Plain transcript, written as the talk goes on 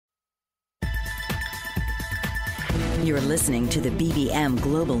You're listening to the BBM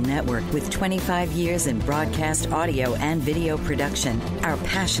Global Network with 25 years in broadcast audio and video production. Our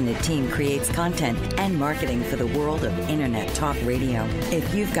passionate team creates content and marketing for the world of Internet talk radio.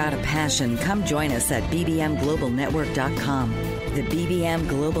 If you've got a passion, come join us at bbmglobalnetwork.com. The BBM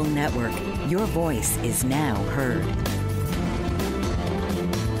Global Network. Your voice is now heard.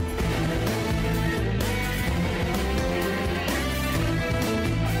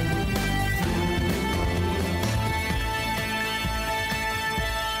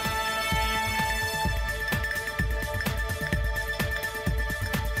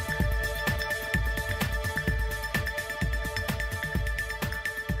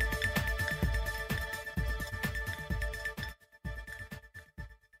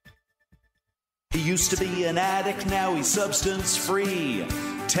 Used to be an addict, now he's substance-free,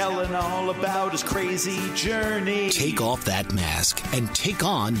 telling all about his crazy journey. Take off that mask and take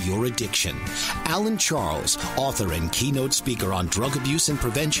on your addiction. Alan Charles, author and keynote speaker on drug abuse and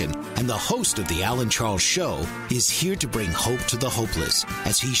prevention, and the host of The Alan Charles Show, is here to bring hope to the hopeless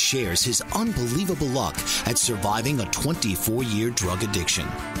as he shares his unbelievable luck at surviving a 24-year drug addiction.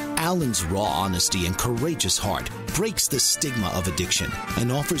 Alan's raw honesty and courageous heart breaks the stigma of addiction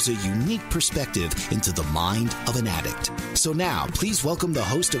and offers a unique perspective into the mind of an addict. So now, please welcome the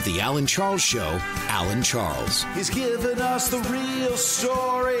host of The Alan Charles Show, Alan Charles. He's given us the real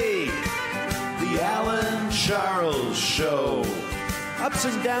story, The Alan Charles Show. Ups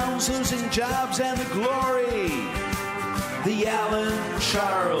and downs, losing jobs, and the glory, The Alan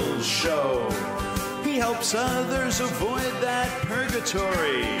Charles Show. He helps others avoid that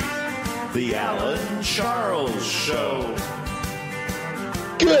purgatory. The Alan Charles Show.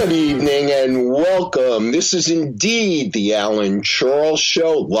 Good evening and welcome. This is indeed The Alan Charles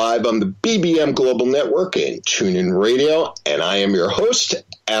Show, live on the BBM Global Network and TuneIn Radio. And I am your host,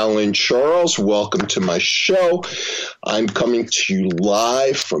 Alan Charles. Welcome to my show. I'm coming to you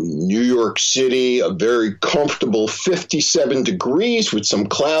live from New York City, a very comfortable 57 degrees with some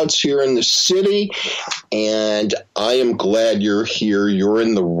clouds here in the city. And I am glad you're here. You're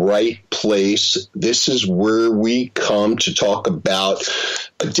in the right place. This is where we come to talk about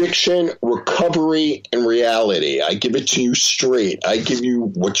addiction, recovery, and reality. I give it to you straight. I give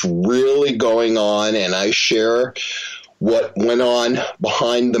you what's really going on, and I share what went on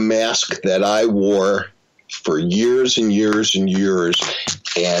behind the mask that I wore for years and years and years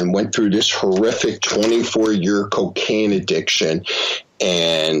and went through this horrific 24-year cocaine addiction.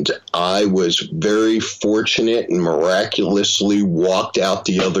 And I was very fortunate and miraculously walked out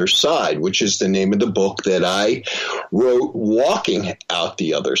the other side, which is the name of the book that I wrote, Walking Out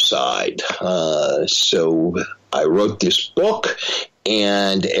the Other Side. So I wrote this book,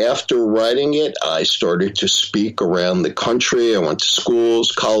 and after writing it, I started to speak around the country. I went to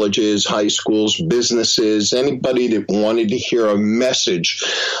schools, colleges, high schools, businesses, anybody that wanted to hear a message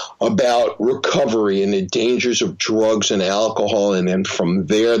about recovery and the dangers of drugs and alcohol. And then from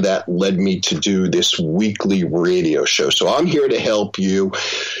there, that led me to do this weekly radio show. So I'm here to help you.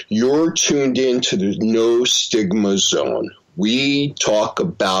 You're tuned in to the No Stigma Zone. We talk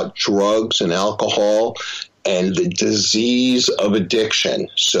about drugs and alcohol and the disease of addiction.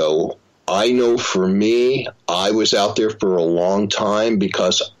 So I know for me, I was out there for a long time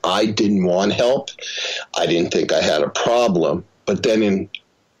because I didn't want help. I didn't think I had a problem. But then in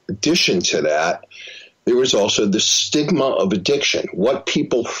addition to that, there was also the stigma of addiction, what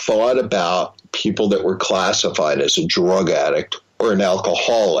people thought about people that were classified as a drug addict or an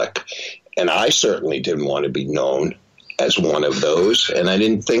alcoholic. And I certainly didn't want to be known as one of those, and I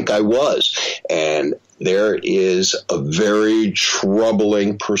didn't think I was. And there is a very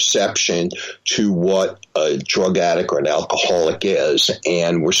troubling perception to what a drug addict or an alcoholic is,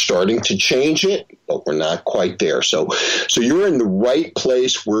 and we're starting to change it, but we're not quite there. So you're in the right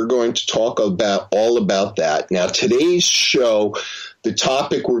place. We're going to talk about all about that. Now, today's show, the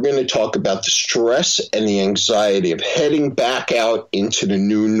topic, we're going to talk about the stress and the anxiety of heading back out into the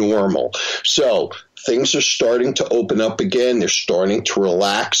new normal. So things are starting to open up again. They're starting to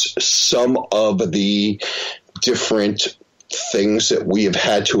relax some of the different things that we have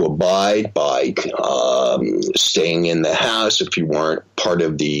had to abide by, staying in the house if you weren't part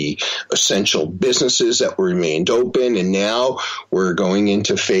of the essential businesses that remained open. And now we're going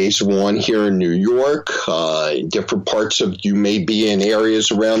into phase one here in New York. Different parts of you may be in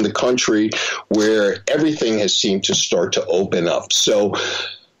areas around the country where everything has seemed to start to open up. So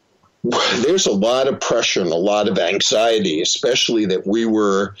there's a lot of pressure and a lot of anxiety, especially that we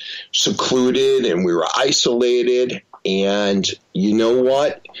were secluded and we were isolated. And you know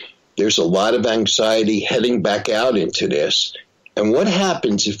what? There's a lot of anxiety heading back out into this. And what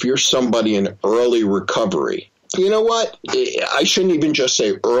happens if you're somebody in early recovery you know what? I shouldn't even just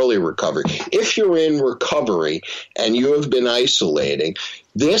say early recovery. If you're in recovery and you have been isolating,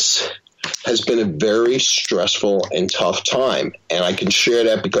 this has been a very stressful and tough time. And I can share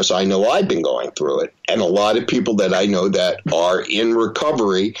that because I know I've been going through it. And a lot of people that I know that are in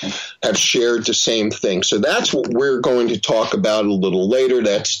recovery have shared the same thing. So that's what we're going to talk about a little later.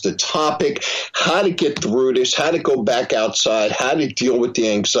 That's the topic, how to get through this, how to go back outside, how to deal with the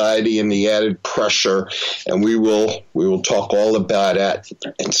anxiety and the added pressure. And we will talk all about that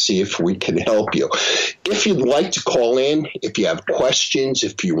and see if we can help you. If you'd like to call in, if you have questions,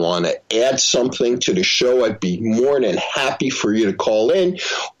 if you want to add something to the show, I'd be more than happy for you to call in.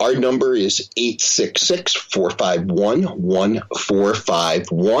 Our number is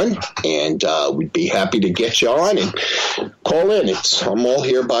 866-451-1451, and we'd be happy to get you on and call in. I'm all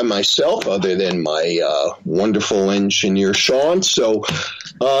here by myself other than my wonderful engineer, Sean, so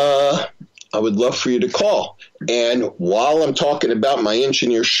I would love for you to call. And while I'm talking about my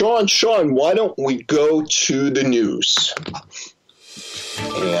engineer, Sean, why don't we go to the news?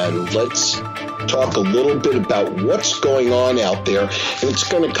 And let's talk a little bit about what's going on out there. And it's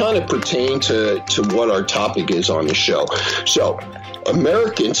going to kind of pertain to what our topic is on the show. So,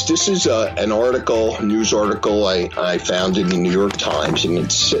 Americans, this is an news article I found in the New York Times, and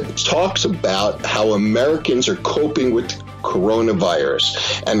it talks about how Americans are coping with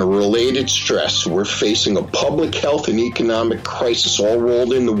coronavirus and the related stress. We're facing a public health and economic crisis all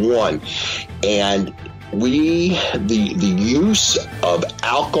rolled into one. And the use of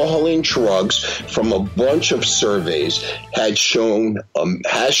alcohol and drugs from a bunch of surveys has shown a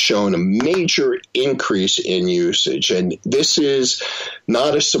major increase in usage. And this is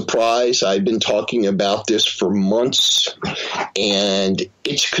not a surprise. I've been talking about this for months, and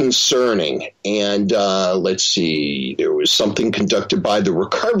it's concerning. And let's see, there was something conducted by the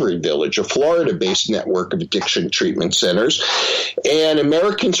Recovery Village, a Florida-based network of addiction treatment centers, and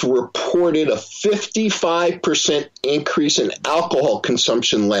Americans reported a 55% increase in alcohol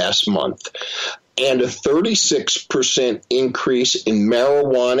consumption last month and a 36% increase in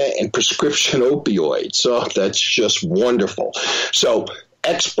marijuana and prescription opioids. So that's just wonderful. So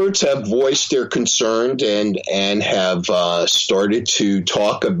experts have voiced their concerns and have started to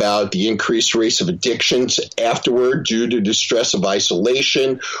talk about the increased rates of addictions afterward due to the stress of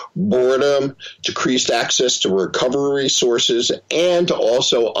isolation, boredom, decreased access to recovery resources, and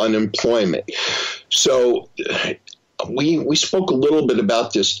also unemployment. So we spoke a little bit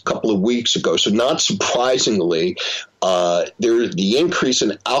about this a couple of weeks ago. So not surprisingly, the increase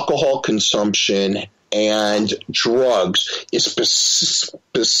in alcohol consumption and drugs is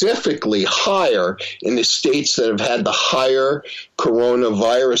specifically higher in the states that have had the higher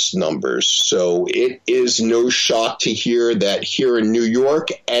coronavirus numbers. So it is no shock to hear that here in New York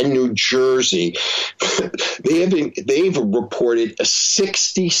and New Jersey, they've reported a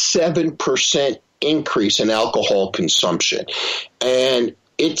 67% increase in alcohol consumption. And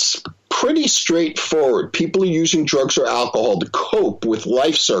it's pretty straightforward. People are using drugs or alcohol to cope with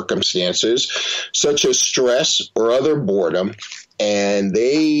life circumstances such as stress or other boredom, and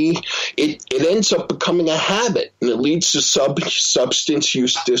it ends up becoming a habit, and it leads to substance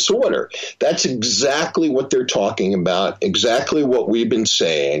use disorder. That's exactly what they're talking about, exactly what we've been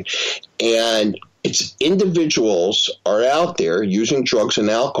saying. And it's individuals are out there using drugs and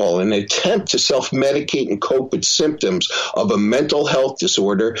alcohol in an attempt to self-medicate and cope with symptoms of a mental health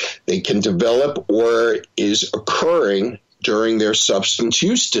disorder they can develop or is occurring during their substance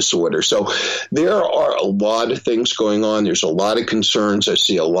use disorder. So there are a lot of things going on. There's a lot of concerns. I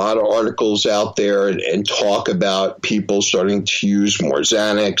see a lot of articles out there and talk about people starting to use more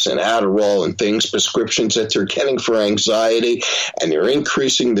Xanax and Adderall and things, prescriptions that they're getting for anxiety, and they're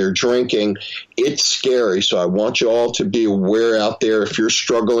increasing their drinking. It's scary. So I want you all to be aware out there. If you're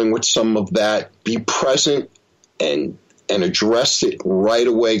struggling with some of that, be present and address it right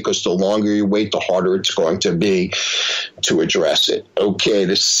away, because the longer you wait, the harder it's going to be to address it. Okay,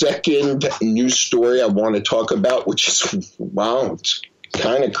 the second news story I want to talk about, which is, wow, it's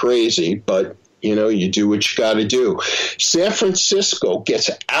kind of crazy, but you do what you got to do. San Francisco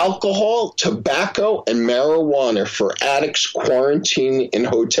gets alcohol, tobacco, and marijuana for addicts quarantined in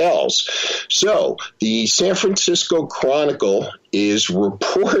hotels. So the San Francisco Chronicle is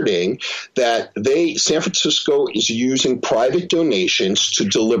reporting that San Francisco is using private donations to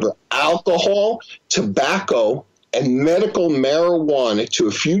deliver alcohol, tobacco, and medical marijuana to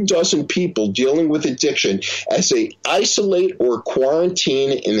a few dozen people dealing with addiction as they isolate or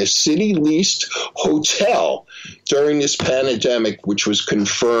quarantine in a city-leased hotel during this pandemic, which was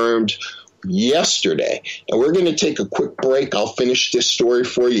confirmed yesterday. And we're going to take a quick break. I'll finish this story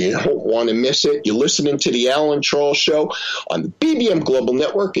for you. You don't want to miss it. You're listening to The Alan Charles Show on the BBM Global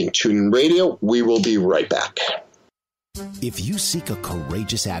Network and TuneIn Radio. We will be right back. If you seek a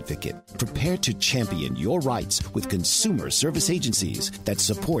courageous advocate prepared to champion your rights with consumer service agencies that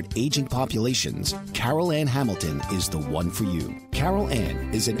support aging populations, Carol Ann Hamilton is the one for you. Carol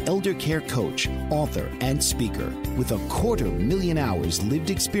Ann is an elder care coach, author, and speaker with 250,000 hours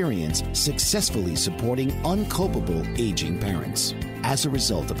lived experience successfully supporting uncopable aging parents. As a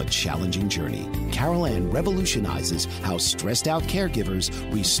result of a challenging journey, Carol Ann revolutionizes how stressed out caregivers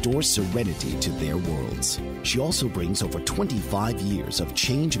restore serenity to their worlds. She also brings over 25 years of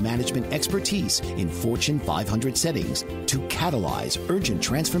change management expertise in Fortune 500 settings to catalyze urgent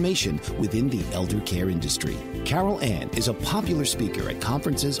transformation within the elder care industry. Carol Ann is a popular speaker at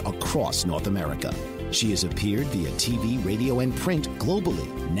conferences across North America. She has appeared via TV, radio, and print globally.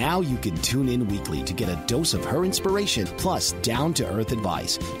 Now you can tune in weekly to get a dose of her inspiration plus down-to-earth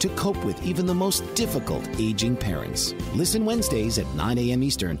advice to cope with even the most difficult aging parents. Listen Wednesdays at 9 a.m.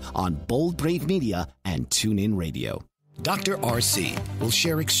 Eastern on Bold Brave Media and TuneIn Radio. Dr. RC will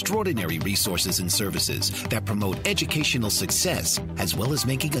share extraordinary resources and services that promote educational success, as well as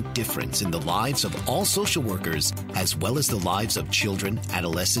making a difference in the lives of all social workers, as well as the lives of children,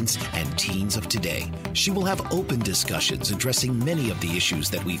 adolescents, and teens of today. She will have open discussions addressing many of the issues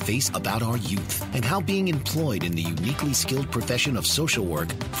that we face about our youth and how being employed in the uniquely skilled profession of social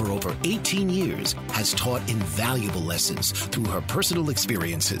work for over 18 years has taught invaluable lessons through her personal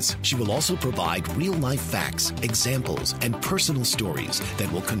experiences. She will also provide real-life facts, examples, and personal stories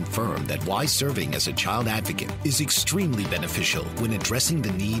that will confirm that why serving as a child advocate is extremely beneficial when addressing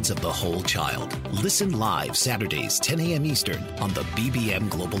the needs of the whole child. Listen live Saturdays, 10 a.m. Eastern on the BBM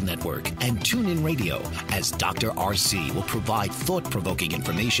Global Network and TuneIn Radio as Dr. RC will provide thought-provoking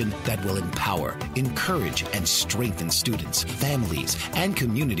information that will empower, encourage, and strengthen students, families, and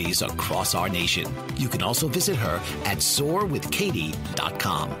communities across our nation. You can also visit her at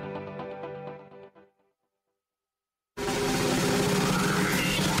soarwithkatie.com.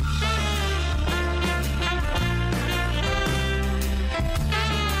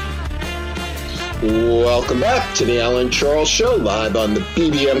 Welcome back to the Alan Charles Show, live on the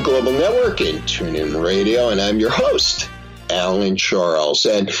BBM Global Network and TuneIn Radio, and I'm your host, Alan Charles.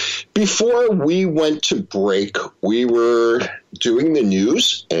 And before we went to break, we were doing the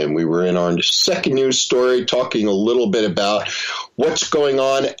news, and we were in our second news story talking a little bit about what's going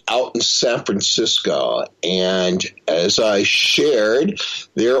on out in San Francisco. And as I shared,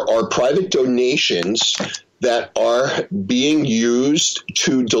 there are private donations that are being used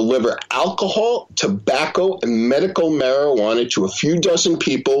to deliver alcohol, tobacco, and medical marijuana to a few dozen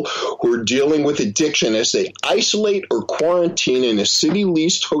people who are dealing with addiction as they isolate or quarantine in a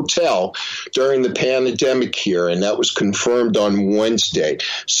city-leased hotel during the pandemic here, and that was confirmed on Wednesday.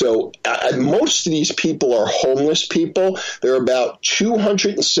 So most of these people are homeless people. There are about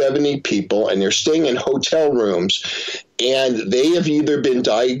 270 people, and they're staying in hotel rooms, and they have either been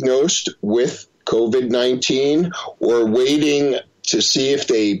diagnosed with COVID-19 or waiting to see if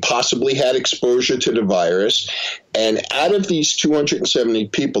they possibly had exposure to the virus. And out of these 270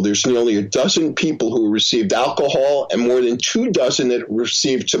 people, there's nearly a dozen people who received alcohol and more than 24 that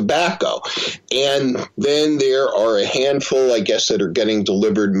received tobacco. And then there are a handful, I guess, that are getting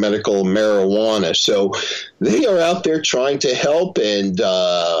delivered medical marijuana. So they are out there trying to help. And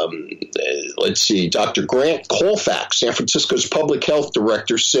let's see, Dr. Grant Colfax, San Francisco's public health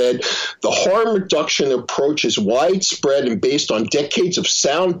director, said the harm reduction approach is widespread and based on decades of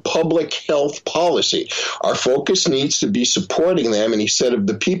sound public health policy. Our focus needs to be supporting them, and he said, of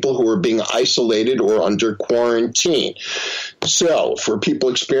the people who are being isolated or under quarantine. So for people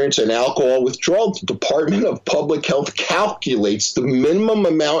experiencing alcohol withdrawal, the Department of Public Health calculates the minimum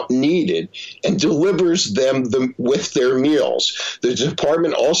amount needed and delivers them with their meals. The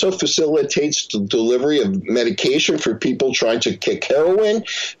department also facilitates the delivery of medication for people trying to kick heroin.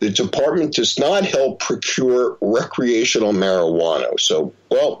 The department does not help procure recreational marijuana. So,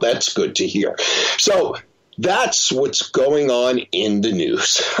 well, that's good to hear. So that's what's going on in the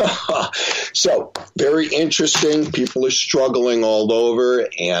news. So very interesting. People are struggling all over.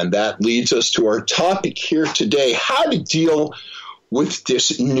 And that leads us to our topic here today, how to deal with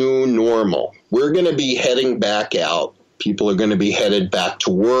this new normal. We're going to be heading back out. People are going to be headed back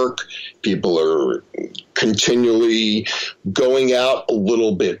to work. People are continually going out a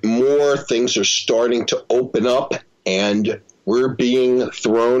little bit more. Things are starting to open up, and we're being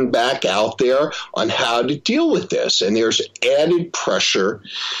thrown back out there on how to deal with this. And there's added pressure.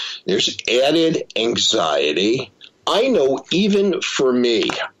 There's added anxiety. I know even for me,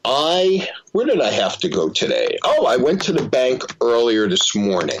 where did I have to go today? Oh, I went to the bank earlier this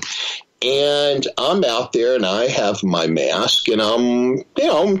morning. And I'm out there and I have my mask and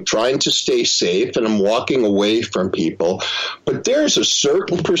I'm trying to stay safe and I'm walking away from people. But there's a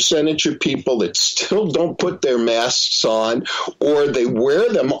certain percentage of people that still don't put their masks on, or they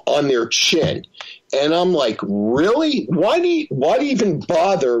wear them on their chin. And I'm like, really? Why do you even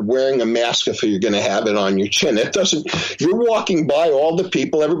bother wearing a mask if you're going to have it on your chin? You're walking by all the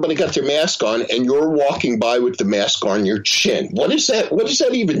people, everybody got their mask on, and you're walking by with the mask on your chin. What does that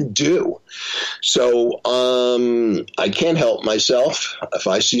even do? So I can't help myself. If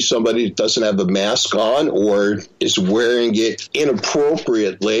I see somebody that doesn't have a mask on or is wearing it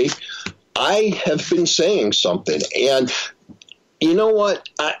inappropriately, I have been saying something. And you know what?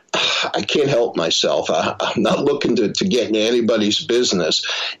 I can't help myself. I'm not looking to get into anybody's business.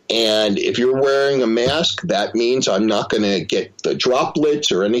 And if you're wearing a mask, that means I'm not going to get the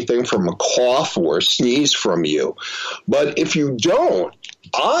droplets or anything from a cough or a sneeze from you. But if you don't,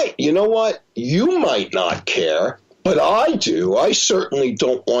 you know what? You might not care. But I do. I certainly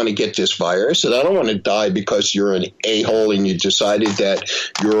don't want to get this virus, and I don't want to die because you're an a-hole and you decided that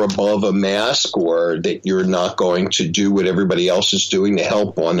you're above a mask or that you're not going to do what everybody else is doing to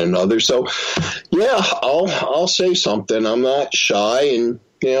help one another. So, yeah, I'll say something. I'm not shy, and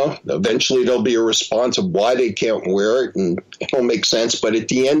eventually there'll be a response of why they can't wear it, and it'll make sense. But at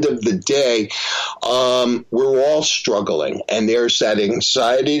the end of the day, we're all struggling, and there's that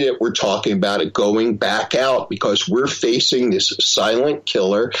anxiety that we're talking about it going back out because we're facing this silent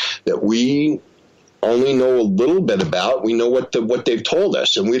killer that we only know a little bit about. We know what they've told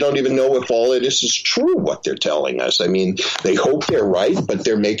us, and we don't even know if all of this is true, what they're telling us. I mean, they hope they're right, but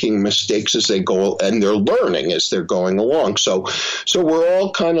they're making mistakes as they go, and they're learning as they're going along. So we're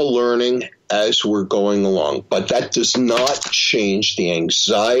all kind of learning as we're going along, but that does not change the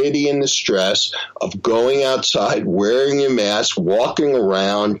anxiety and the stress of going outside, wearing your mask, walking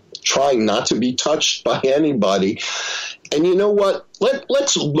around, trying not to be touched by anybody. And you know what?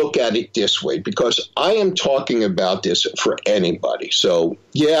 Let's look at it this way, because I am talking about this for anybody. So,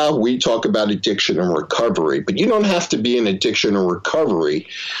 yeah, we talk about addiction and recovery, but you don't have to be in addiction or recovery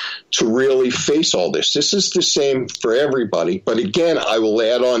to really face all this. This is the same for everybody. But again, I will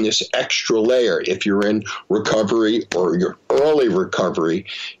add on this extra layer. If you're in recovery or you're early recovery,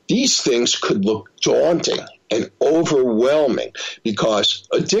 these things could look daunting and overwhelming because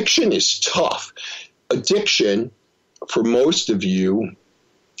addiction is tough. Addiction, for most of you,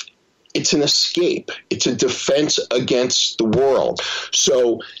 it's an escape. It's a defense against the world.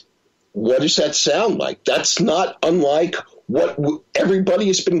 So what does that sound like? That's not unlike what everybody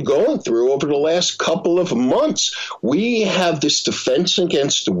has been going through over the last couple of months. We have this defense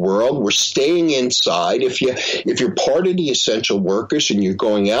against the world. We're staying inside. If you're part of the essential workers and you're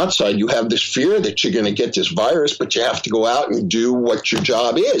going outside, you have this fear that you're going to get this virus, but you have to go out and do what your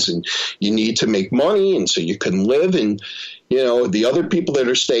job is, and you need to make money, and so you can live. And the other people that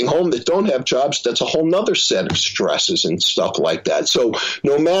are staying home that don't have jobs, that's a whole nother set of stresses and stuff like that. So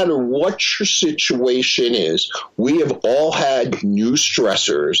no matter what your situation is, we have all had new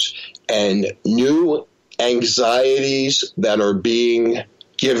stressors and new anxieties that are being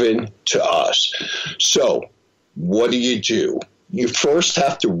given to us. So what do? You first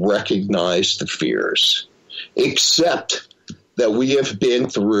have to recognize the fears, accept that we have been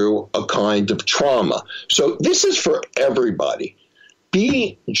through a kind of trauma. So this is for everybody.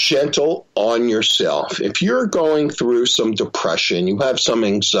 Be gentle on yourself. If you're going through some depression, you have some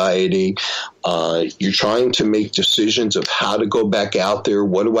anxiety, you're trying to make decisions of how to go back out there,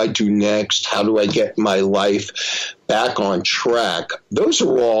 what do I do next, how do I get my life back on track, those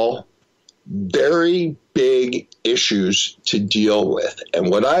are all very big issues to deal with.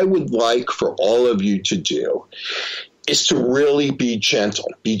 And what I would like for all of you to do is to really be gentle.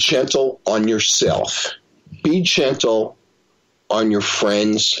 Be gentle on yourself. Be gentle on your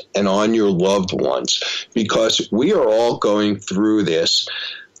friends and on your loved ones, because we are all going through this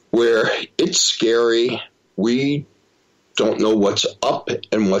where it's scary. We don't know what's up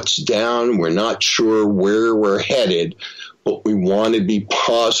and what's down. We're not sure where we're headed, but we want to be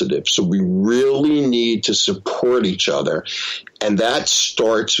positive. So we really need to support each other. And that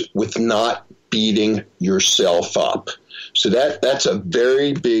starts with not beating yourself up. So that's a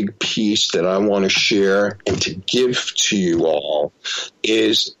very big piece that I want to share and to give to you all,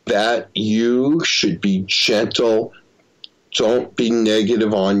 is that you should be gentle. Don't be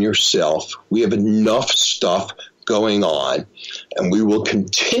negative on yourself. We have enough stuff going on, and we will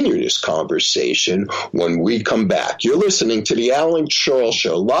continue this conversation when we come back. You're listening to the Alan Charles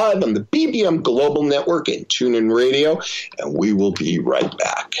Show live on the BBM Global Network and TuneIn Radio, and we will be right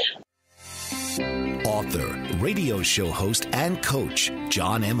back. Author, radio show host, and coach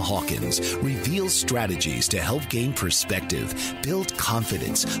John M. Hawkins reveals strategies to help gain perspective, build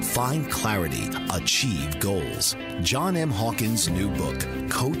confidence, find clarity, achieve goals. John M. Hawkins' new book,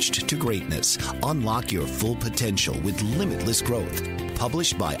 Coached to Greatness, Unlock Your Full Potential with Limitless Growth,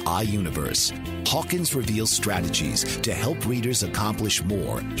 published by iUniverse. Hawkins reveals strategies to help readers accomplish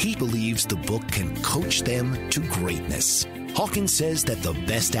more. He believes the book can coach them to greatness. Hawkins says that the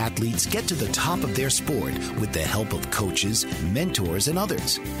best athletes get to the top of their sport with the help of coaches, mentors, and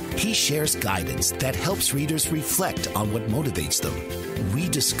others. He shares guidance that helps readers reflect on what motivates them,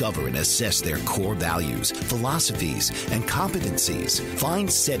 rediscover and assess their core values, philosophies, and competencies, find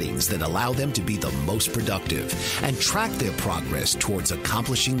settings that allow them to be the most productive, and track their progress towards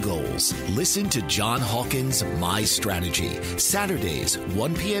accomplishing goals. Listen to John Hawkins' My Strategy, Saturdays,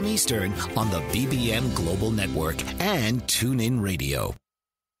 1 p.m. Eastern on the BBM Global Network and TuneIn Radio.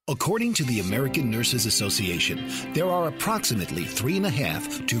 According to the American Nurses Association, there are approximately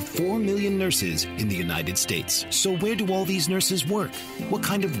 3.5 to 4 million nurses in the United States. So where do all these nurses work? What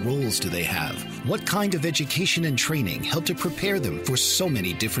kind of roles do they have? What kind of education and training help to prepare them for so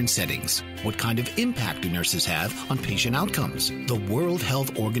many different settings? What kind of impact do nurses have on patient outcomes? The World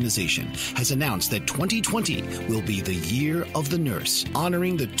Health Organization has announced that 2020 will be the year of the nurse,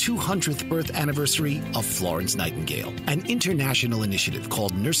 honoring the 200th birth anniversary of Florence Nightingale. An international initiative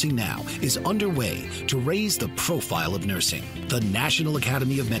called Nursing Now is underway to raise the profile of nursing. The National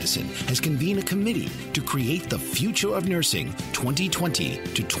Academy of Medicine has convened a committee to create the Future of Nursing 2020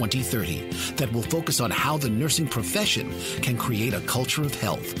 to 2030 that will focus on how the nursing profession can create a culture of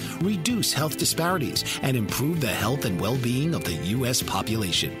health, reduce health disparities, and improve the health and well-being of the U.S.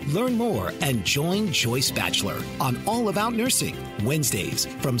 population. Learn more and join Joyce Batchelor on All About Nursing, Wednesdays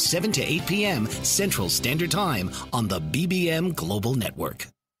from 7 to 8 p.m. Central Standard Time on the BBM Global Network.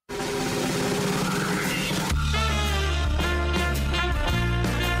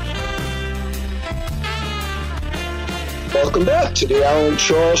 Welcome back to the Alan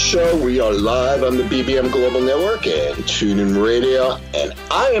Charles Show. We are live on the BBM Global Network and TuneIn Radio, and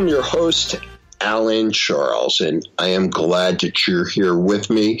I am your host, Alan Charles, and I am glad that you're here with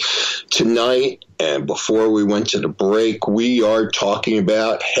me tonight. And before we went to the break, we are talking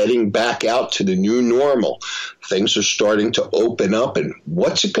about heading back out to the new normal. Things are starting to open up, and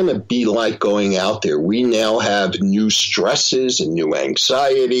what's it going to be like going out there? We now have new stresses and new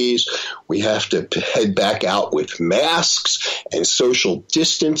anxieties. We have to head back out with masks and social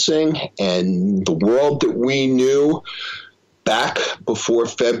distancing, and the world that we knew back before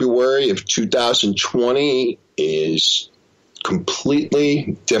February of 2020 is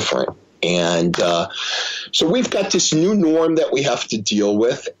completely different. And so we've got this new norm that we have to deal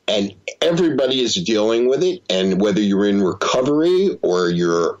with, and everybody is dealing with it. And whether you're in recovery or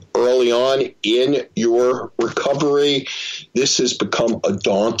you're early on in your recovery, this has become a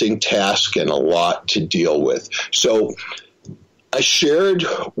daunting task and a lot to deal with. So I shared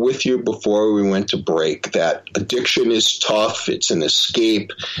with you before we went to break that addiction is tough. It's an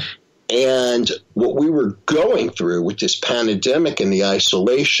escape. And what we were going through with this pandemic and the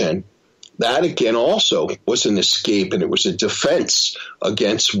isolation, that again also was an escape, and it was a defense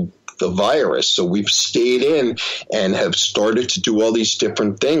against the virus. So we've stayed in and have started to do all these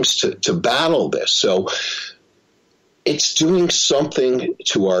different things to battle this. So it's doing something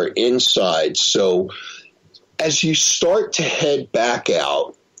to our inside. So as you start to head back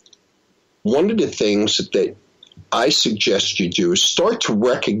out, one of the things that I suggest you do is start to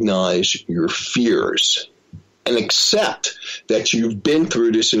recognize your fears and accept that you've been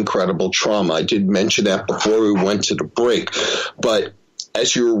through this incredible trauma. I did mention that before we went to the break. But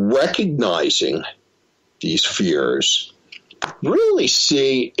as you're recognizing these fears, really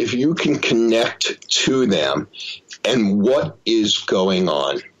see if you can connect to them and what is going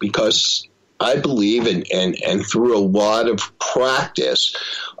on. Because I believe, and through a lot of practice,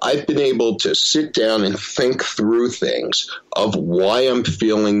 I've been able to sit down and think through things of why I'm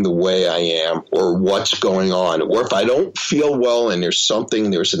feeling the way I am or what's going on. Or if I don't feel well and there's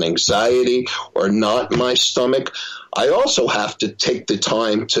an anxiety or knot in my stomach, I also have to take the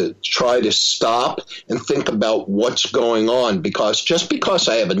time to try to stop and think about what's going on, because just because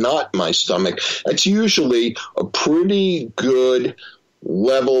I have a knot in my stomach, that's usually a pretty good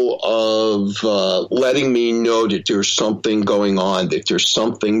level of letting me know that there's something going on, that there's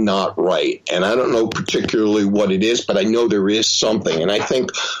something not right. And I don't know particularly what it is, but I know there is something. And I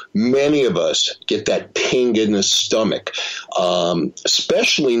think many of us get that ping in the stomach,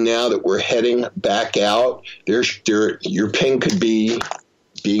 especially now that we're heading back out. Your ping could be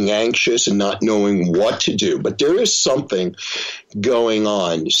being anxious and not knowing what to do, but there is something going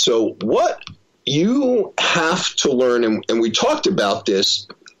on. So what you have to learn, and we talked about this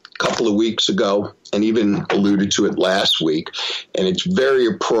a couple of weeks ago and even alluded to it last week, and it's very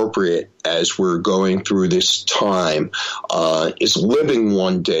appropriate as we're going through this time, is living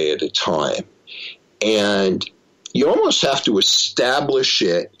one day at a time. And you almost have to establish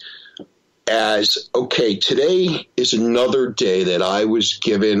it as, okay, today is another day that I was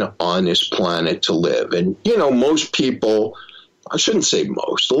given on this planet to live. And, most people, I shouldn't say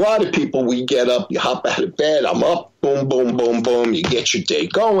most, a lot of people, we get up, you hop out of bed, I'm up, boom, boom, boom, boom, you get your day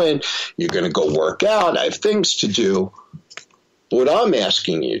going, you're going to go work out, I have things to do. What I'm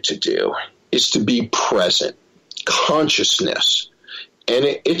asking you to do is to be present, consciousness. And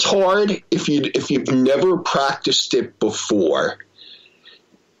it's hard if you've never practiced it before.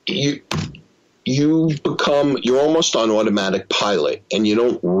 You're almost on automatic pilot, and you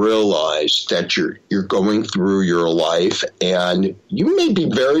don't realize that you're going through your life, and you may be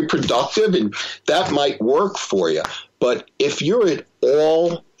very productive, and that might work for you. But if you're at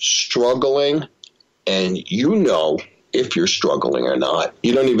all struggling, and if you're struggling or not,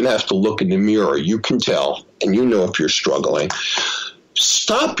 you don't even have to look in the mirror. You can tell, and if you're struggling.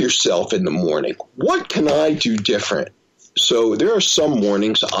 Stop yourself in the morning. What can I do different? So there are some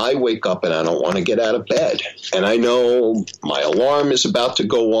mornings I wake up and I don't want to get out of bed. And I know my alarm is about to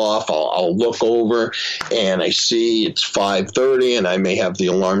go off. I'll look over and I see it's 5:30 and I may have the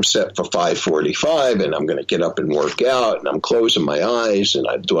alarm set for 5:45 and I'm going to get up and work out and I'm closing my eyes and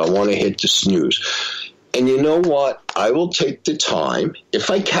do I want to hit the snooze? And you know what? I will take the time, if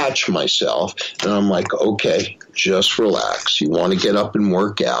I catch myself, and I'm like, okay, just relax. You want to get up and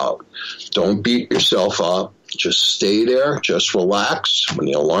work out. Don't beat yourself up. Just stay there. Just relax. When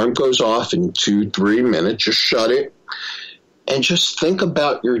the alarm goes off in 2-3 minutes, just shut it. And just think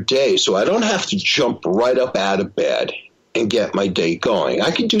about your day. So I don't have to jump right up out of bed and get my day going.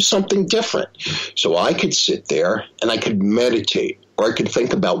 I could do something different. So I could sit there and I could meditate. Or I could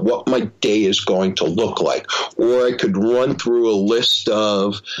think about what my day is going to look like. Or I could run through a list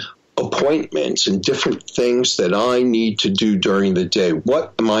of appointments and different things that I need to do during the day.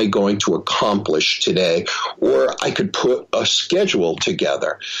 What am I going to accomplish today? Or I could put a schedule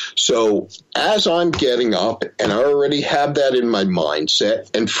together. So as I'm getting up, and I already have that in my mindset,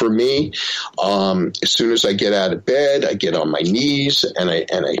 and for me, as soon as I get out of bed, I get on my knees and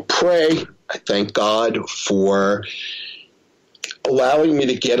I pray. I thank God for allowing me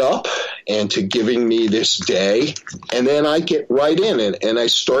to get up and to giving me this day. And then I get right in and I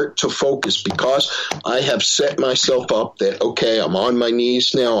start to focus because I have set myself up that, okay, I'm on my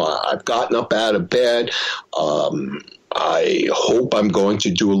knees now. I've gotten up out of bed. I hope I'm going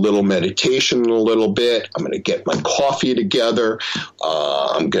to do a little meditation in a little bit. I'm going to get my coffee together.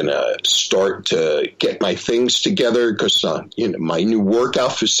 I'm going to start to get my things together because my new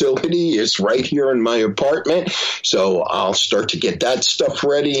workout facility is right here in my apartment. So I'll start to get that stuff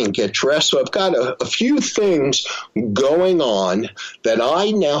ready and get dressed. So I've got a few things going on that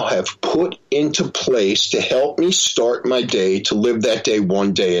I now have put into place to help me start my day, to live that day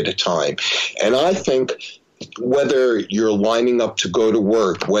one day at a time. And I think whether you're lining up to go to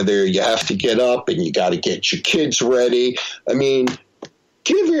work, whether you have to get up and you got to get your kids ready,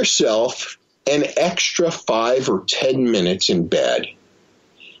 give yourself an extra 5 or 10 minutes in bed.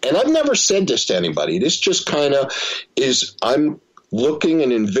 And I've never said this to anybody. This just kind of is, I'm looking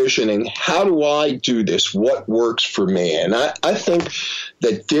and envisioning, how do I do this? What works for me? And I think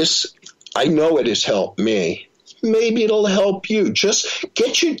that this, I know it has helped me. Maybe it'll help you. Just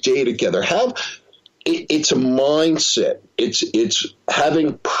get your day together. It's a mindset. It's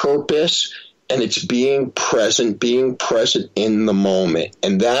having purpose, and it's being present in the moment.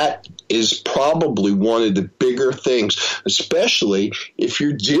 And that is probably one of the bigger things, especially if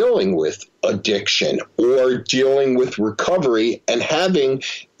you're dealing with addiction or dealing with recovery and having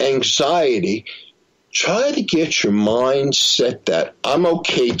anxiety. Try to get your mind set that I'm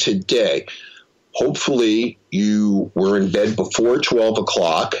okay today. Hopefully you were in bed before 12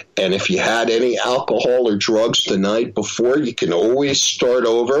 o'clock, and if you had any alcohol or drugs the night before, you can always start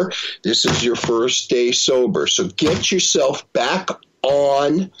over. This is your first day sober. So get yourself back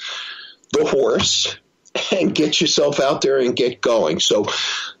on the horse and get yourself out there and get going. So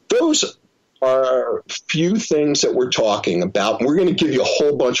those are a few things that we're talking about. We're going to give you a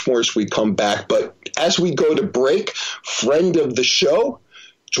whole bunch more as we come back. But as we go to break, friend of the show,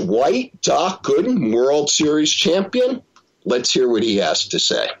 Dwight Doc Gooden, World Series champion. Let's hear what he has to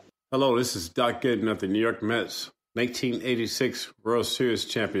say. Hello, this is Doc Gooden of the New York Mets, 1986 World Series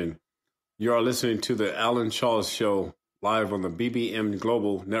champion. You are listening to the Alan Charles Show live on the BBM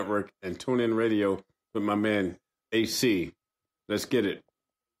Global Network and TuneIn Radio with my man AC. Let's get it.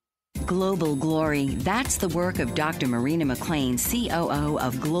 Global Glory. That's the work of Dr. Marina McLean, COO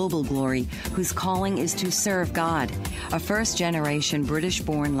of Global Glory, whose calling is to serve God. A first-generation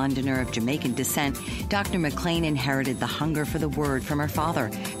British-born Londoner of Jamaican descent, Dr. McLean inherited the hunger for the Word from her father,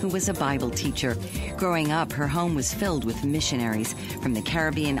 who was a Bible teacher. Growing up, her home was filled with missionaries from the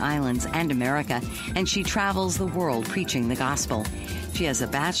Caribbean islands and America, and she travels the world preaching the gospel. She has a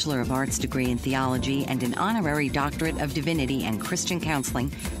Bachelor of Arts degree in theology and an honorary doctorate of divinity and Christian counseling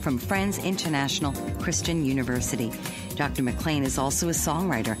from Friends International Christian University. Dr. McLean is also a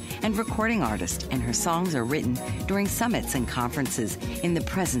songwriter and recording artist, and her songs are written during summits and conferences in the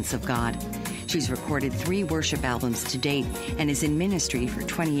presence of God. She's recorded 3 worship albums to date and is in ministry for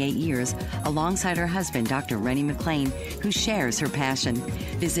 28 years alongside her husband, Dr. Rennie McLean, who shares her passion.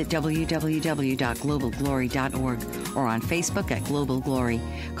 Visit www.globalglory.org or on Facebook at Global Glory.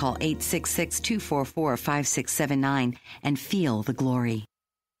 Call 866-244-5679 and feel the glory.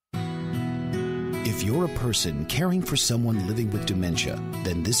 If you're a person caring for someone living with dementia,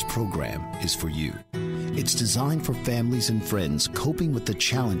 then this program is for you. It's designed for families and friends coping with the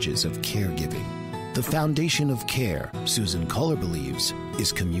challenges of caregiving. The foundation of care, Susan Kohler believes,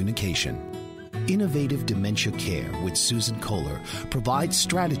 is communication. Innovative dementia care with Susan Kohler provides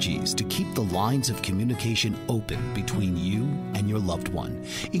strategies to keep the lines of communication open between you and your loved one,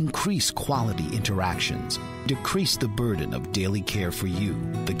 increase quality interactions, decrease the burden of daily care for you,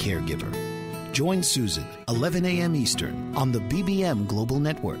 the caregiver. Join Susan, 11 a.m. Eastern, on the BBM Global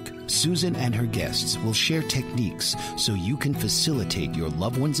Network. Susan and her guests will share techniques so you can facilitate your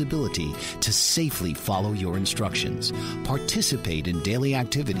loved one's ability to safely follow your instructions, participate in daily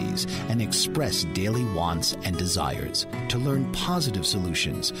activities, and express daily wants and desires to learn positive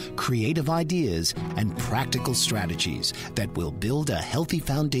solutions, creative ideas, and practical strategies that will build a healthy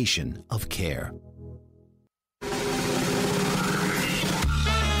foundation of care.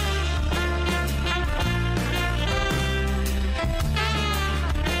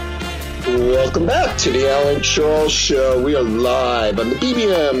 Welcome back to the Alan Charles Show. We are live on the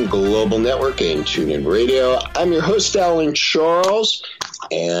BBM Global Network and TuneIn Radio. I'm your host, Alan Charles,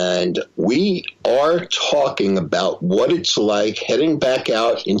 and we are talking about what it's like heading back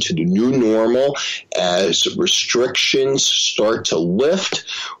out into the new normal as restrictions start to lift.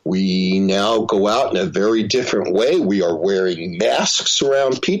 We now go out in a very different way. We are wearing masks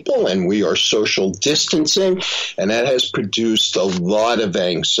around people, and we are social distancing, and that has produced a lot of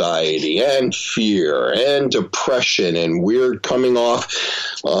anxiety and fear and depression, and we're coming off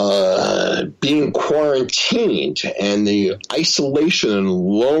being quarantined and the isolation and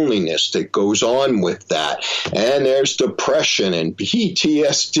loneliness that goes on with that. And there's depression and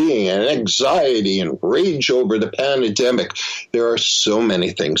PTSD and anxiety and rage over the pandemic. There are so many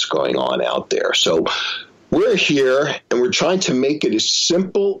things going on out there. So we're here, and we're trying to make it as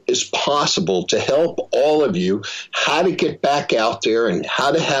simple as possible to help all of you how to get back out there and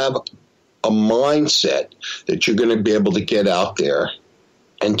how to have a mindset that you're going to be able to get out there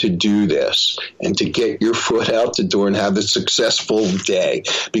and to do this and to get your foot out the door and have a successful day.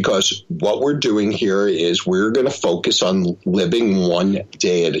 Because what we're doing here is we're going to focus on living one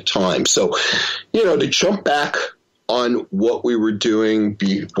day at a time. So, to jump back on what we were doing,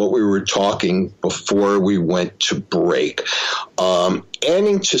 what we were talking before we went to break,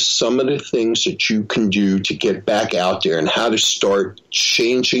 adding to some of the things that you can do to get back out there and how to start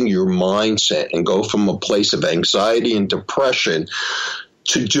changing your mindset and go from a place of anxiety and depression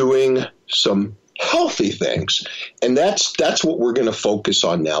to doing some healthy things. And that's what we're going to focus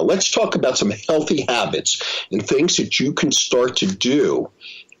on now. Let's talk about some healthy habits and things that you can start to do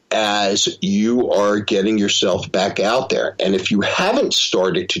as you are getting yourself back out there. And if you haven't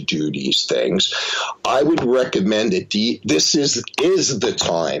started to do these things, I would recommend that this is the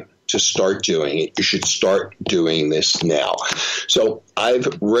time to start doing it. You should start doing this now. So I've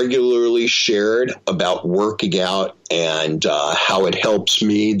regularly shared about working out and how it helps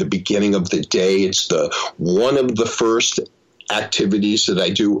me the beginning of the day. It's one of the first activities that I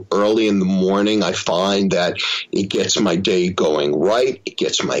do early in the morning. I find that it gets my day going right. It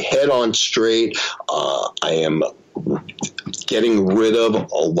gets my head on straight. I am getting rid of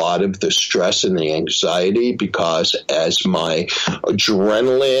a lot of the stress and the anxiety, because as my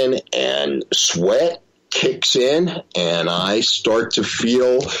adrenaline and sweat kicks in and I start to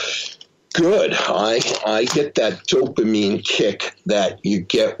feel good, I get that dopamine kick that you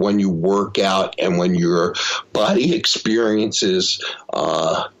get when you work out and when your body experiences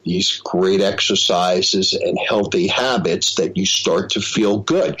these great exercises and healthy habits, that you start to feel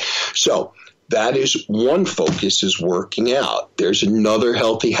good. So that is one focus, is working out. There's another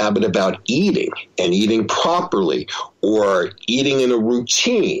healthy habit about eating, and eating properly, or eating in a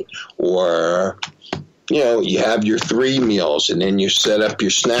routine, or you have your 3 meals and then you set up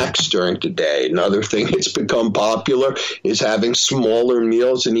your snacks during the day. Another thing that's become popular is having smaller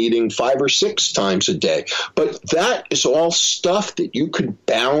meals and eating 5 or 6 times a day. But that is all stuff that you could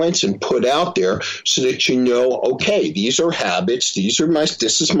balance and put out there so that okay, these are habits,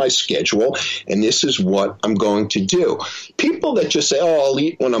 this is my schedule, and this is what I'm going to do. People that just say, I'll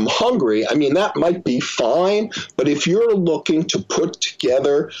eat when I'm hungry, that might be fine, but if you're looking to put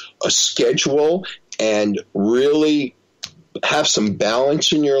together a schedule and really have some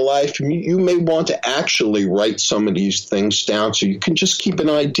balance in your life, you may want to actually write some of these things down so you can just keep an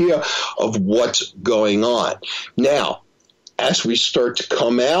idea of what's going on. Now, as we start to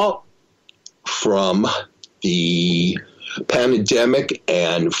come out from the pandemic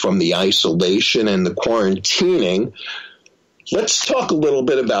and from the isolation and the quarantining, let's talk a little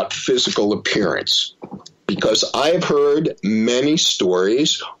bit about physical appearance, because I've heard many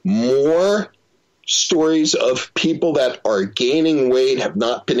stories, more stories of people that are gaining weight, have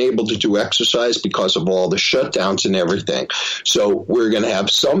not been able to do exercise because of all the shutdowns and everything. So we're going to have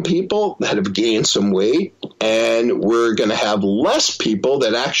some people that have gained some weight, and we're going to have less people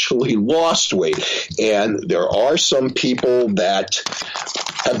that actually lost weight. And there are some people that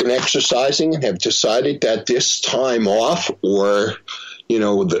have been exercising and have decided that this time off, or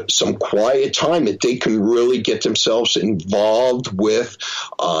some quiet time, that they can really get themselves involved with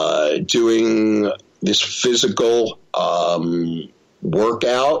doing this physical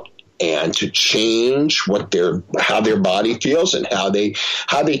workout, and to change how their body feels and how they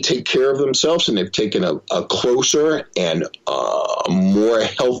take care of themselves. And they've taken a closer and a more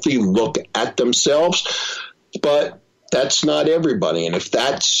healthy look at themselves. But that's not everybody. And if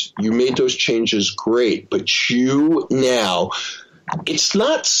you made those changes, great. But it's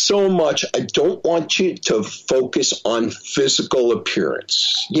not so much, I don't want you to focus on physical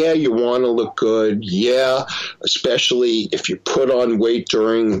appearance. Yeah, you want to look good. Yeah, especially if you put on weight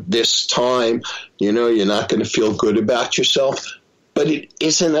during this time, you're not going to feel good about yourself. But it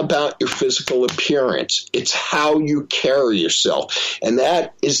isn't about your physical appearance. It's how you carry yourself. And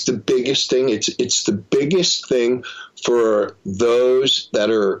that is the biggest thing. It's the biggest thing for those that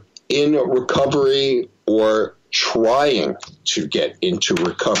are in recovery or trying to get into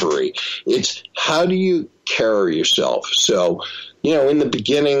recovery. It's how do you carry yourself? So, in the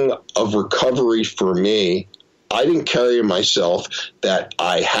beginning of recovery for me, I didn't carry myself that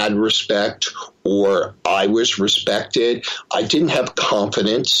I had respect or I was respected. I didn't have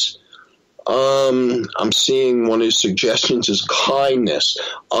confidence. I'm seeing one of the suggestions is kindness.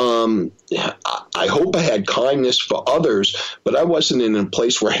 I hope I had kindness for others, but I wasn't in a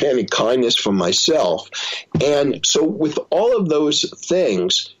place where I had any kindness for myself. And so with all of those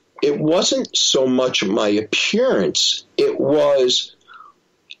things, it wasn't so much my appearance, it was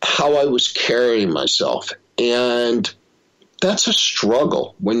how I was carrying myself. And that's a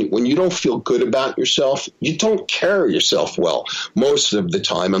struggle. When you don't feel good about yourself, you don't carry yourself well most of the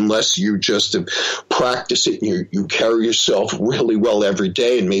time, unless you just practice it and you carry yourself really well every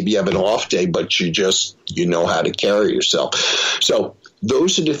day, and maybe you have an off day, but you know how to carry yourself. So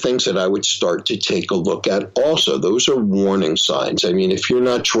those are the things that I would start to take a look at also. Those are warning signs. I mean, if you're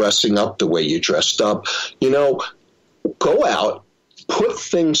not dressing up the way you dressed up, go out. Put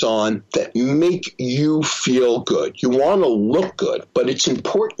things on that make you feel good. You want to look good, but it's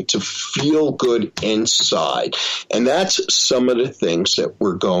important to feel good inside. And that's some of the things that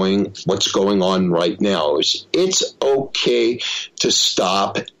what's going on right now is it's okay to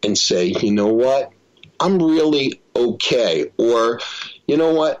stop and say, you know what? I'm really okay. Or, you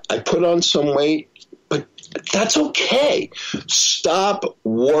know what? I put on some weight, but that's okay. Stop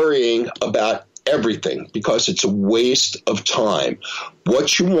worrying about everything, because it's a waste of time.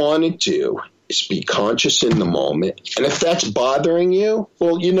 What you want to do is be conscious in the moment. And if that's bothering you,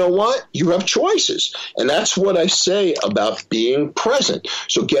 well, you know what? You have choices. And that's what I say about being present.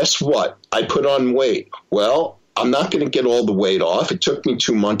 So guess what? I put on weight. Well, I'm not going to get all the weight off. It took me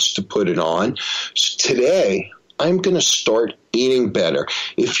 2 months to put it on. So today, I'm going to start eating better.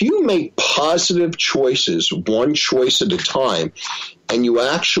 If you make positive choices, one choice at a time, and you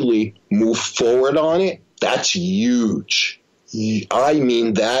actually move forward on it, that's huge. I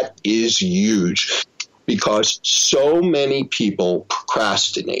mean, that is huge. Because so many people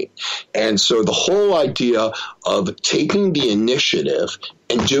procrastinate. And so the whole idea of taking the initiative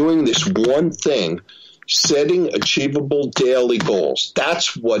and doing this one thing, setting achievable daily goals,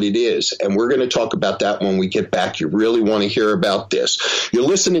 that's what it is. And we're going to talk about that when we get back. You really want to hear about this. You're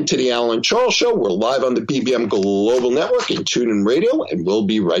listening to the Alan Charles Show. We're live on the BBM Global Network and TuneIn Radio, and we'll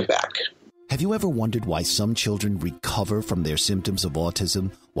be right back. Have you ever wondered why some children recover from their symptoms of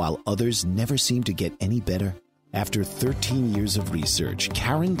autism while others never seem to get any better? After 13 years of research,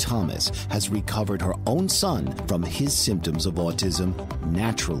 Karen Thomas has recovered her own son from his symptoms of autism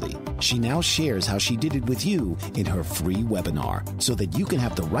naturally. She now shares how she did it with you in her free webinar so that you can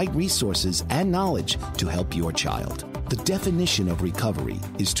have the right resources and knowledge to help your child. The definition of recovery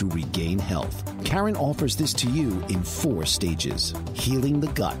is to regain health. Karen offers this to you in 4 stages: healing the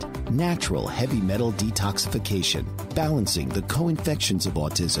gut, natural heavy metal detoxification, balancing the co-infections of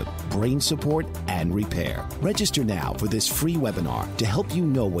autism, brain support, and repair. Register now for this free webinar to help you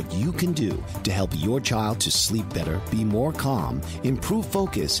know what you can do to help your child to sleep better, be more calm, improve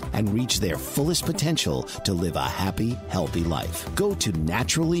focus, and reach their fullest potential to live a happy, healthy life. Go to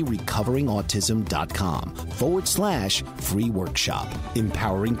naturallyrecoveringautism.com/free workshop,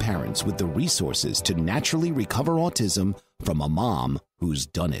 empowering parents with the resources to naturally recover autism from a mom who's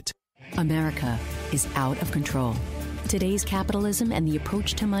done it. America is out of control. Today's capitalism and the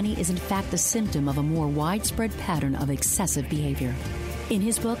approach to money is in fact the symptom of a more widespread pattern of excessive behavior. In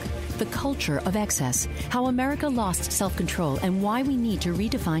his book, The Culture of Excess, How America Lost Self-Control and Why We Need to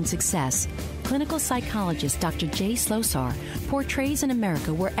Redefine Success, clinical psychologist Dr. Jay Slosar portrays an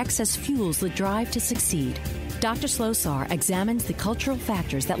America where excess fuels the drive to succeed. Dr. Slosar examines the cultural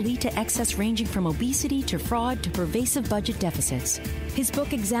factors that lead to excess, ranging from obesity to fraud to pervasive budget deficits. His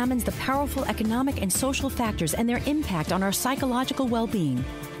book examines the powerful economic and social factors and their impact on our psychological well-being.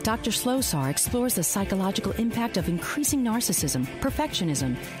 Dr. Slosar explores the psychological impact of increasing narcissism,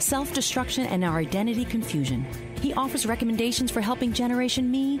 perfectionism, self-destruction, and our identity confusion. He offers recommendations for helping Generation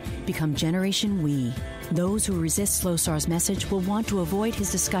Me become Generation We. Those who resist Slosar's message will want to avoid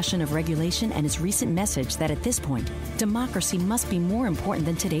his discussion of regulation and his recent message that at this point, democracy must be more important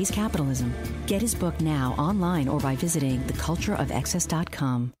than today's capitalism. Get his book now online or by visiting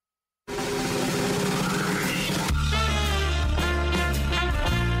thecultureofexcess.com.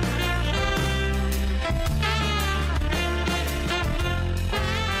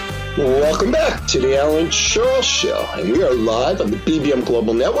 Welcome back to the Alan Charles Show, and we are live on the BBM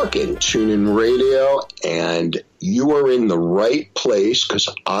Global Network and TuneIn Radio, and you are in the right place because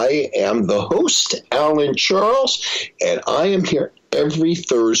I am the host, Alan Charles, and I am here every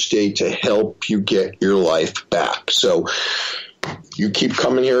Thursday to help you get your life back. So you keep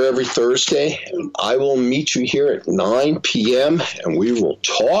coming here every Thursday, and I will meet you here at 9 p.m., and we will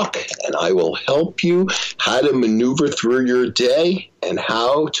talk, and I will help you how to maneuver through your day and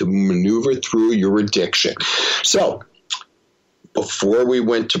how to maneuver through your addiction. So before we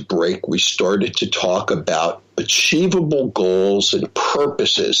went to break, we started to talk about achievable goals and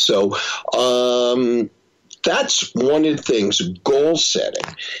purposes. So that's one of the things, goal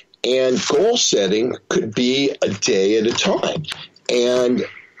setting. And goal setting could be a day at a time. And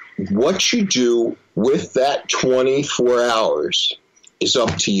what you do with that 24 hours is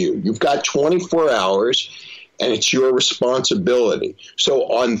up to you. You've got 24 hours, and it's your responsibility. So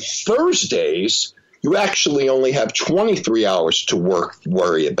on Thursdays, you actually only have 23 hours to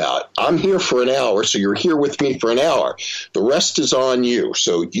worry about. I'm here for an hour, so you're here with me for an hour. The rest is on you.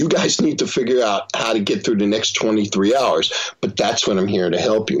 So you guys need to figure out how to get through the next 23 hours, but that's what I'm here to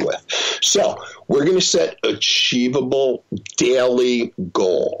help you with. So we're going to set achievable daily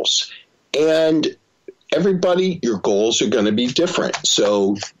goals. And everybody, your goals are going to be different.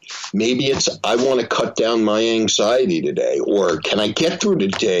 So maybe it's, I want to cut down my anxiety today, or can I get through the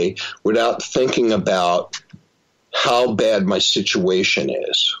day without thinking about how bad my situation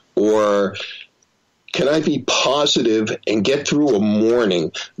is? Or can I be positive and get through a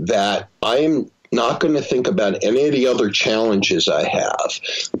morning that I am not going to think about any of the other challenges I have,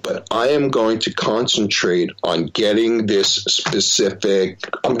 but I am going to concentrate on getting this specific.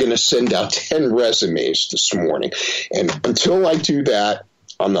 I'm going to send out 10 resumes this morning. And until I do that,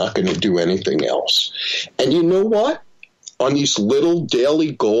 I'm not going to do anything else. And you know what? On these little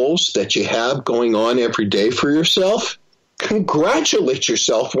daily goals that you have going on every day for yourself, congratulate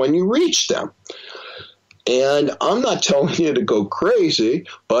yourself when you reach them. And I'm not telling you to go crazy,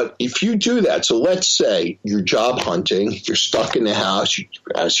 but if you do that, so let's say you're job hunting, you're stuck in the house,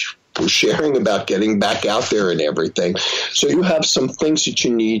 as we're sharing about getting back out there and everything. So you have some things that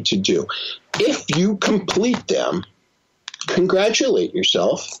you need to do. If you complete them, congratulate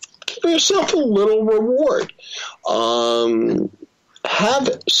yourself. Give yourself a little reward. Have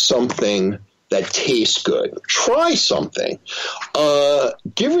something that tastes good. Try something.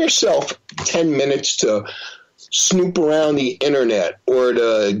 Give yourself 10 minutes to snoop around the internet or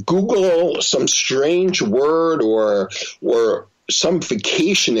to Google some strange word or some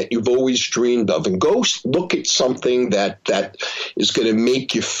vacation that you've always dreamed of, and go look at something that is going to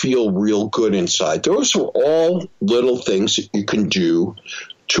make you feel real good inside. Those are all little things that you can do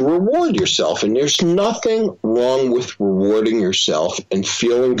to reward yourself. And there's nothing wrong with rewarding yourself and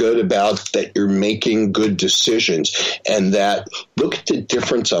feeling good about that you're making good decisions, and that look at the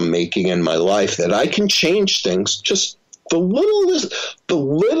difference I'm making in my life, that I can change things. Just the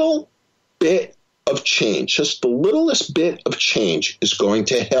little bit of change, just the littlest bit of change is going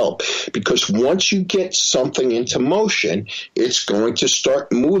to help, because once you get something into motion, it's going to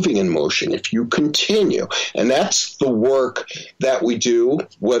start moving in motion if you continue. And that's the work that we do,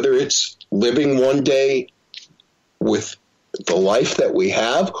 whether it's living one day with the life that we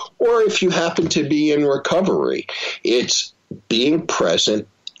have, or if you happen to be in recovery. It's being present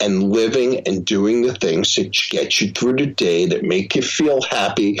and living and doing the things that get you through the day, that make you feel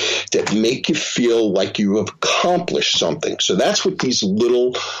happy, that make you feel like you have accomplished something. So that's what these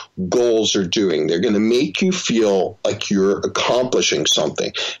little goals are doing. They're going to make you feel like you're accomplishing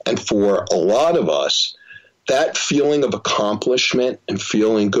something. And for a lot of us, that feeling of accomplishment and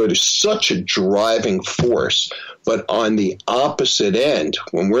feeling good is such a driving force. But on the opposite end,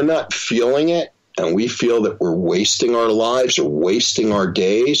 when we're not feeling it, and we feel that we're wasting our lives or wasting our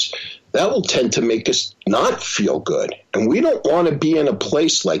days, that will tend to make us not feel good. And we don't want to be in a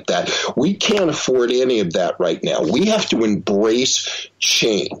place like that. We can't afford any of that right now. We have to embrace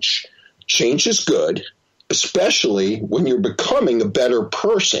change. Change is good, especially when you're becoming a better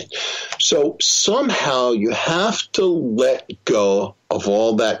person. So somehow you have to let go of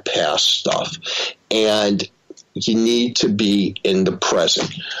all that past stuff, and you need to be in the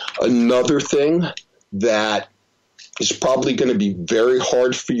present. Another thing that is probably going to be very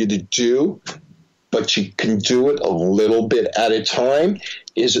hard for you to do, but you can do it a little bit at a time,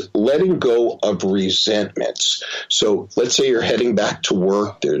 is letting go of resentments. So let's say you're heading back to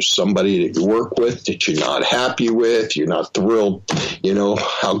work. There's somebody that you work with that you're not happy with. You're not thrilled. You know,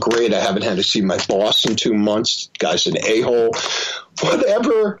 how great, I haven't had to see my boss in 2 months. Guy's an a-hole.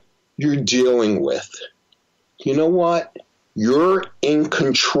 Whatever you're dealing with, you know what? You're in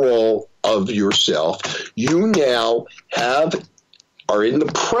control of yourself. You now are in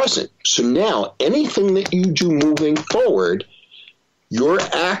the present. So now anything that you do moving forward, your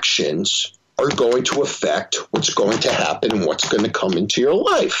actions are going to affect what's going to happen and what's going to come into your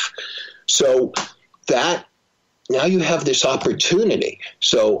life. So that now you have this opportunity.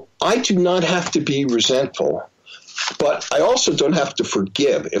 So I do not have to be resentful, but I also don't have to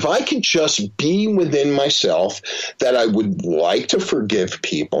forgive. If I could just be within myself that I would like to forgive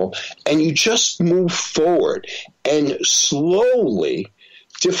people, and you just move forward, and slowly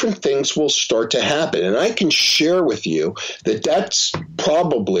different things will start to happen. And I can share with you that that's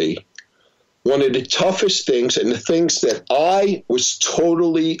probably one of the toughest things and the things that I was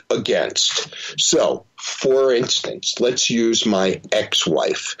totally against. So, for instance, let's use my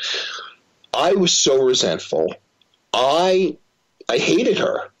ex-wife. I was so resentful. I hated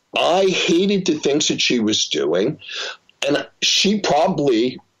her. I hated the things that she was doing. And she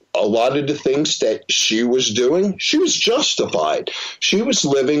probably, a lot of the things that she was doing, she was justified. She was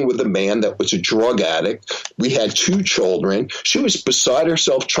living with a man that was a drug addict. We had 2 children. She was beside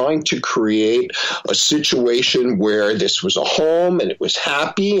herself trying to create a situation where this was a home and it was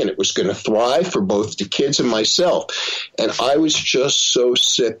happy and it was going to thrive for both the kids and myself. And I was just so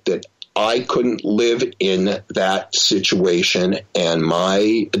sick that I couldn't live in that situation, and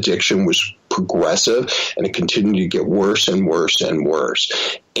my addiction was progressive, and it continued to get worse and worse and worse.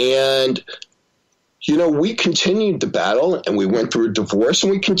 And, you know, we continued the battle, and we went through a divorce,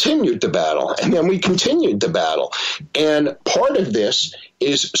 and we continued the battle, and then we continued the battle. And part of this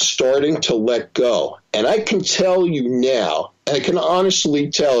is starting to let go. And I can tell you now, and I can honestly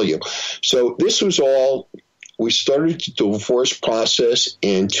tell you, so this was all... We started the divorce process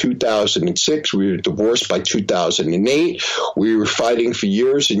in 2006. We were divorced by 2008. We were fighting for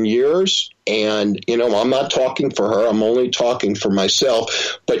years and years. And, you know, I'm not talking for her. I'm only talking for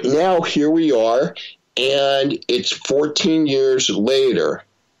myself. But now here we are, and it's 14 years later.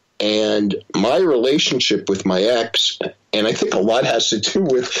 And my relationship with my ex, and I think a lot has to do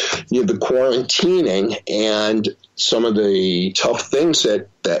with the quarantining and some of the tough things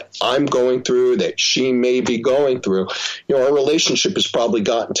that I'm going through, that she may be going through. Our relationship has probably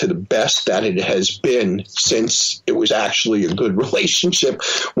gotten to the best that it has been since it was actually a good relationship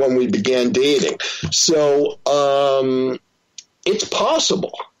when we began dating. So it's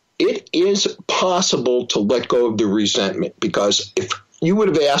possible. It is possible to let go of the resentment, because if you would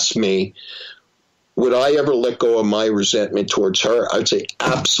have asked me, would I ever let go of my resentment towards her? I'd say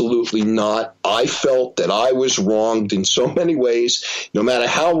absolutely not. I felt that I was wronged in so many ways. No matter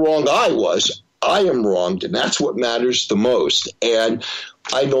how wrong I was, I am wronged, and that's what matters the most. And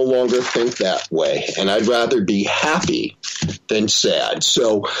I no longer think that way, and I'd rather be happy than sad.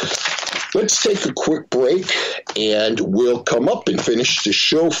 So let's take a quick break, and we'll come up and finish the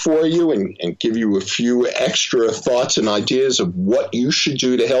show for you and give you a few extra thoughts and ideas of what you should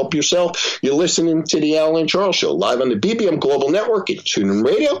do to help yourself. You're listening to the Alan Charles Show, live on the BBM Global Network at TuneIn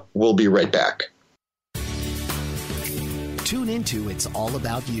Radio. We'll be right back. Tune into It's All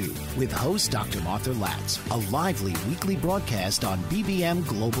About You with host Dr. Martha Latz, a lively weekly broadcast on BBM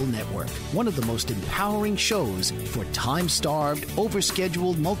Global Network, one of the most empowering shows for time-starved,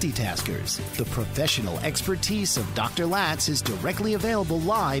 overscheduled multitaskers. The professional expertise of Dr. Latz is directly available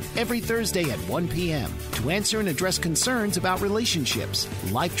live every Thursday at 1 p.m. to answer and address concerns about relationships,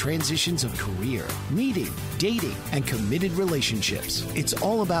 life transitions of career, meeting, dating, and committed relationships. It's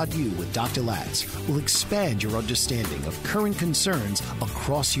All About You with Dr. Latz will expand your understanding of current concerns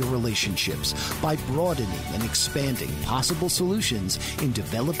across your relationships by broadening and expanding possible solutions in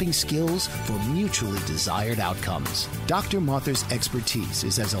developing skills for mutually desired outcomes. Dr. Martha's expertise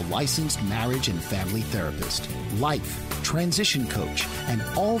is as a licensed marriage and family therapist, life, transition coach, and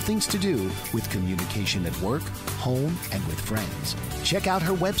all things to do with communication at work, home, and with friends. Check out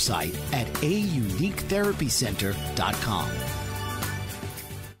her website at auniquetherapycenter.com.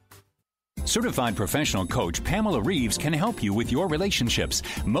 Certified professional coach Pamela Reeves can help you with your relationships.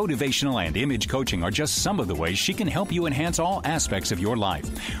 Motivational and image coaching are just some of the ways she can help you enhance all aspects of your life.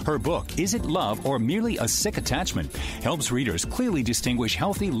 Her book, Is It Love or Merely a Sick Attachment?, helps readers clearly distinguish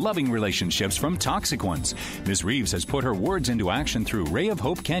healthy, loving relationships from toxic ones. Ms. Reeves has put her words into action through Ray of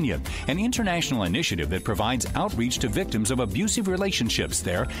Hope Kenya, an international initiative that provides outreach to victims of abusive relationships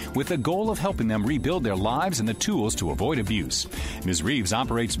there with the goal of helping them rebuild their lives and the tools to avoid abuse. Ms. Reeves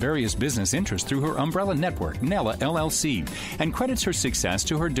operates various business interests through her umbrella network, Nella LLC, and credits her success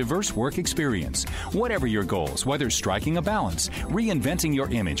to her diverse work experience. Whatever your goals, whether striking a balance, reinventing your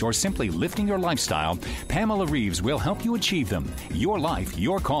image, or simply lifting your lifestyle, Pamela Reeves will help you achieve them. Your life,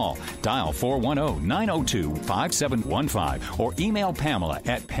 your call. Dial 410-902-5715 or email Pamela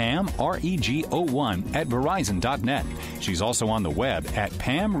at pamregon@verizon.net. She's also on the web at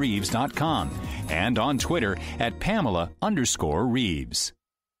pamreeves.com and on Twitter at Pamela_Reeves.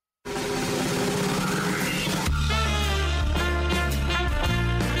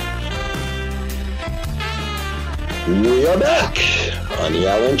 We are back on the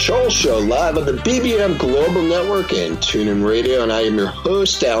Alan Charles Show, live on the BBM Global Network and TuneIn Radio, and I am your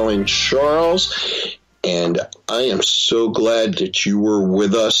host, Alan Charles, and I am so glad that you were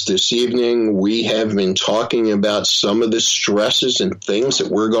with us this evening. We have been talking about some of the stresses and things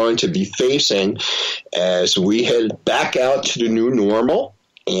that we're going to be facing as we head back out to the new normal.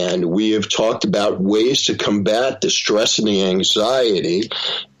 And we have talked about ways to combat the stress and the anxiety,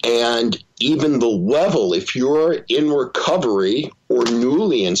 and even the level, if you're in recovery or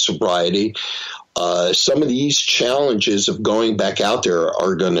newly in sobriety, some of these challenges of going back out there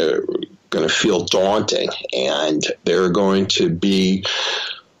are going to feel daunting, and they're going to be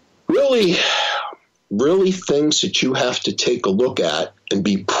really things that you have to take a look at and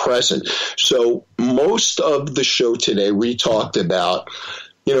be present. So most of the show today, we talked about,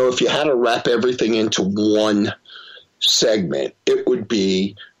 if you had to wrap everything into one segment, it would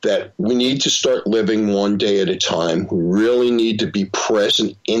be that we need to start living one day at a time. We really need to be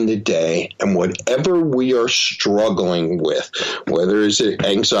present in the day, and whatever we are struggling with, whether it's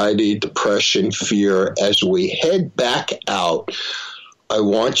anxiety, depression, fear, as we head back out, I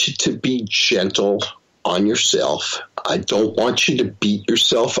want you to be gentle on yourself. I don't want you to beat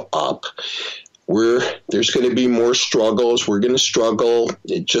yourself up. There's going to be more struggles. We're going to struggle.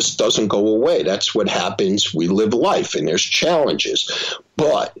 It just doesn't go away. That's what happens. We live life, and there's challenges.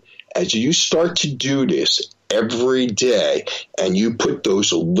 But as you start to do this every day, and you put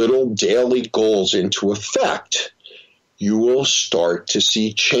those little daily goals into effect, you will start to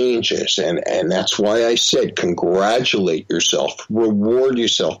see changes. And that's why I said congratulate yourself, reward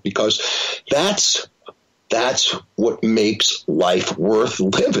yourself, because that's That's what makes life worth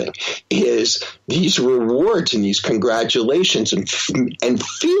living, is these rewards and these congratulations and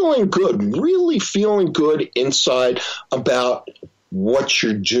feeling good, really feeling good inside about what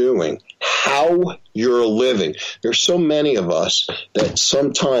you're doing, how you're living. There's so many of us that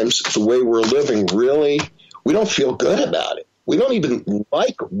sometimes the way we're living, really, we don't feel good about it. We don't even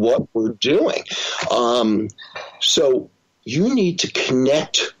like what we're doing. So you need to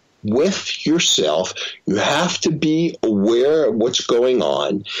connect with yourself. You have to be aware of what's going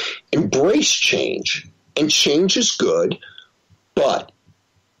on, embrace change, and change is good. But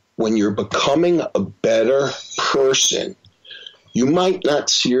when you're becoming a better person, you might not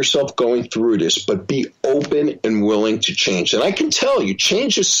see yourself going through this, but be open and willing to change. And I can tell you,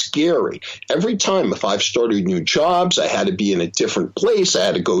 change is scary. Every time, if I've started new jobs, I had to be in a different place, I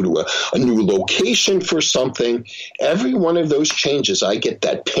had to go to a new location for something. Every one of those changes, I get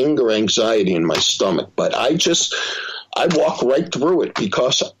that ping or anxiety in my stomach. But I walk right through it,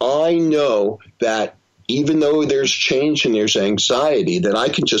 because I know that even though there's change and there's anxiety, that I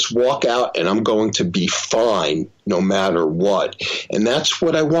can just walk out and I'm going to be fine no matter what. And that's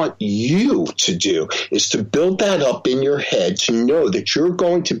what I want you to do, is to build that up in your head, to know that you're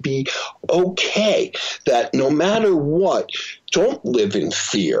going to be okay, that no matter what, don't live in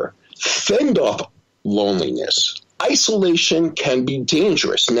fear. Fend off loneliness. Isolation can be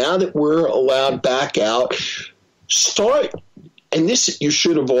dangerous. Now that we're allowed back out, start. And this you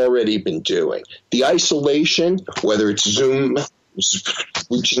should have already been doing. The isolation, whether it's Zoom,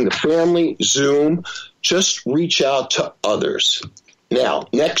 reaching the family, Zoom, just reach out to others. Now,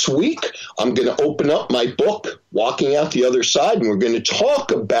 next week, I'm going to open up my book, Walking Out the Other Side, and we're going to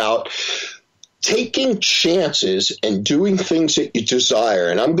talk about taking chances and doing things that you desire.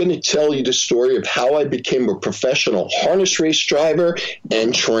 And I'm going to tell you the story of how I became a professional harness race driver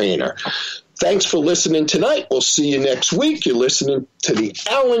and trainer. Thanks for listening tonight. We'll see you next week. You're listening to the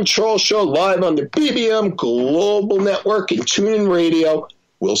Alan Charles Show live on the BBM Global Network and TuneIn Radio.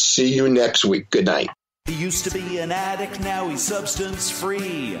 We'll see you next week. Good night. He used to be an addict, now he's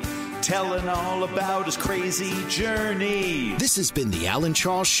substance-free, telling all about his crazy journey. This has been the Alan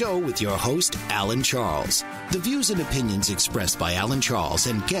Charles Show with your host, Alan Charles. The views and opinions expressed by Alan Charles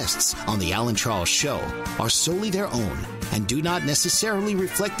and guests on the Alan Charles Show are solely their own and do not necessarily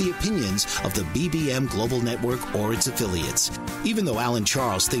reflect the opinions of the BBM Global Network or its affiliates. Even though Alan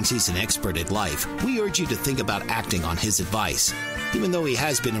Charles thinks he's an expert at life, we urge you to think about acting on his advice. Even though he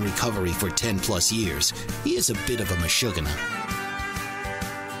has been in recovery for 10-plus years, he is a bit of a mashugana.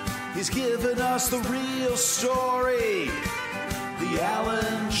 He's given us the real story, the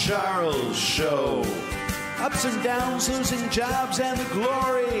Alan Charles Show. Ups and downs, losing jobs, and the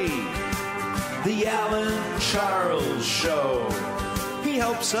glory, the Alan Charles Show. He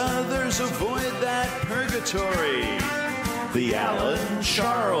helps others avoid that purgatory, the Alan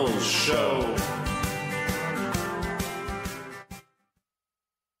Charles Show.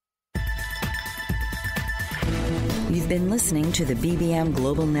 You've been listening to the BBM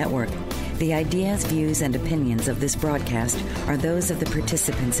Global Network. The ideas, views, and opinions of this broadcast are those of the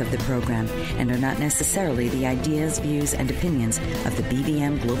participants of the program and are not necessarily the ideas, views, and opinions of the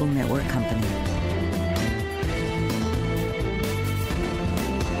BBM Global Network Company.